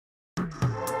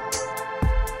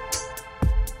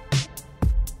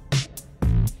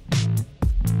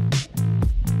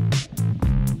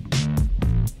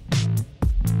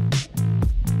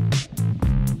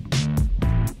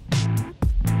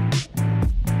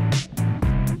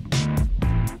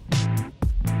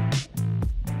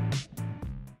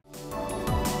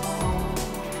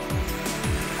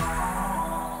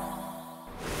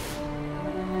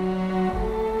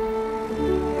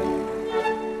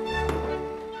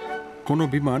কোনো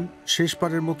বিমান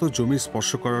শেষবারের মতো জমি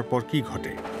স্পর্শ করার পর কি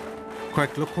ঘটে?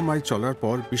 কয়েক লক্ষ মাইল চলার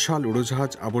পর বিশাল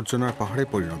উড়োজাহাজ আবর্জনার পাহাড়ে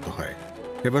পরিণত হয়।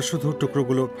 এবার শুধু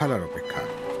টুকরোগুলো ফেলার অপেক্ষা।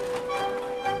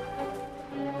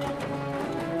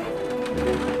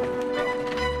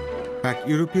 এক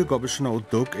ইউরোপীয় গবেষণা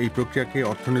উদ্যোগ এই প্রক্রিয়াকে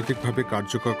অর্থনৈতিকভাবে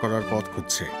কার্যকর করার পথ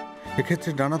খুঁজছে।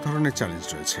 এক্ষেত্রে নানা ধরনের চ্যালেঞ্জ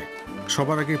রয়েছে।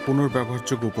 সবার আগে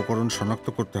পুনর্ব্যবহারযোগ্য উপকরণ শনাক্ত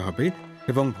করতে হবে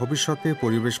এবং ভবিষ্যতে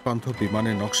পরিবেশ বান্ধব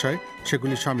বিমানের নকশায়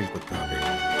সেগুলি শামিল করতে হবে।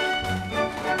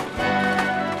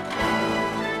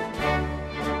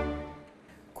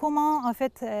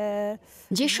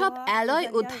 যেসব অ্যালয়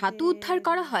ও ধাতু উদ্ধার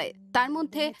করা হয় তার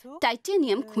মধ্যে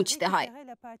টাইটেনিয়াম খুঁজতে হয়।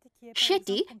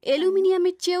 সেটি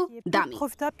অ্যালুমিনিয়ামের চেয়েও দামি।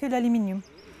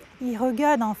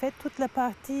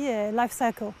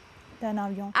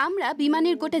 আমরা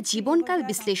বিমানের গোটা জীবনকাল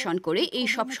বিশ্লেষণ করে এই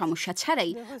সব সমস্যা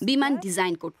ছাড়াই বিমান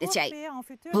ডিজাইন করতে চাই।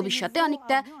 ভবিষ্যতে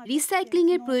অনেকটা রিসাইক্লিং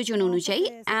এর প্রয়োজন অনুযায়ী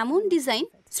এমন ডিজাইন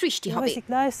সৃষ্টি হবে।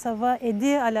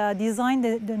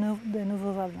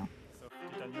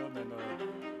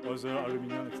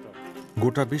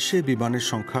 গোটা বিশ্বে বিমানের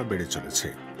সংখ্যা বেড়ে চলেছে।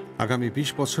 আগামী ২০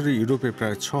 বছরে ইউরোপে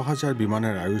প্রায় ৬,০০০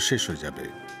 বিমানের আয়ু শেষ হয়ে যাবে।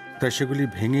 তাই সেগুলি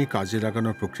ভেঙে কাজে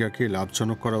লাগানোর প্রক্রিয়াকে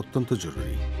লাভজনক করা অত্যন্ত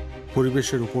জরুরি।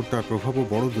 পরিবেশের উপর তার প্রভাবও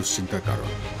বড় দুশ্চিন্তার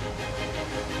কারণ।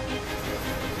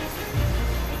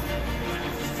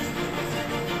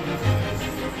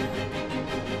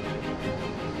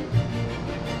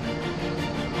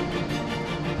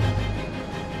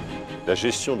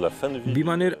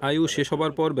 বিমানের আয়ু শেষ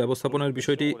হবার পর ব্যবস্থাপনার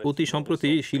বিষয়টি অতি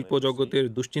সম্প্রতি শিল্প জগতের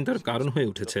দুশ্চিন্তার কারণ হয়ে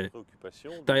উঠেছে।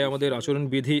 তাই আমাদের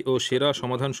আচরণবিধি ও সেরা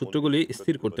সমাধান সূত্রগুলি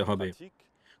স্থির করতে হবে।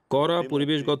 কড়া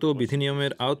পরিবেশগত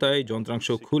বিধিনিয়মের আওতায় যন্ত্রাংশ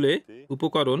খুলে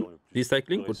উপকরণ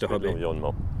রিসাইক্লিং করতে হবে।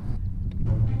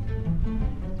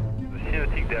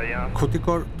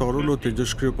 ক্ষতিকর তরল ও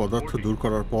তেজস্ক্রিয় পদার্থ দূর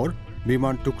করার পর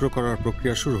বিমান টুকরো করার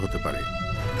প্রক্রিয়া শুরু হতে পারে।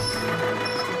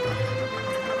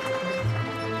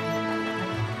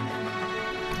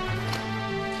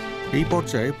 এই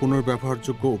পর্যায়ে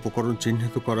পুনর্ব্যবহারযোগ্য উপকরণ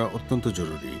চিহ্নিত করা অত্যন্ত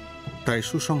জরুরি। তাই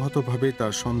সুসংহতভাবে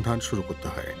তার সন্ধান শুরু করতে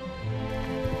হয়।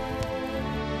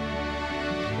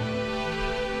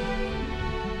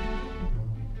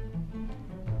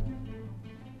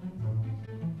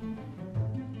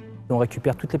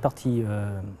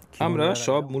 আমরা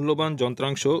সব মূল্যবান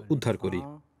যন্ত্রাংশ উদ্ধার করি।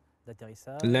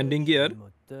 Landing gear,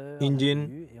 engine,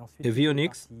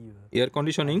 avionics, air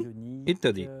conditioning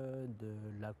ইত্যাদি।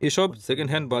 এসব সেকেন্ড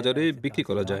হ্যান্ড বাজারে বিক্রি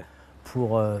করা যায়।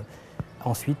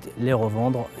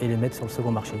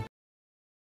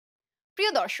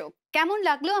 প্রিয় দর্শক, কেমন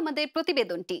লাগলো আমাদের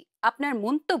প্রতিবেদনটি? আপনার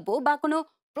মন্তব্য বা কোনো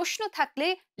প্রশ্ন থাকলে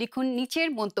লিখুন নিচের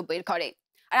মন্তব্যের ঘরে।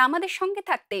 আর আমাদের সঙ্গে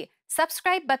থাকতে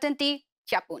সাবস্ক্রাইব বাটনটি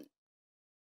চাপুন।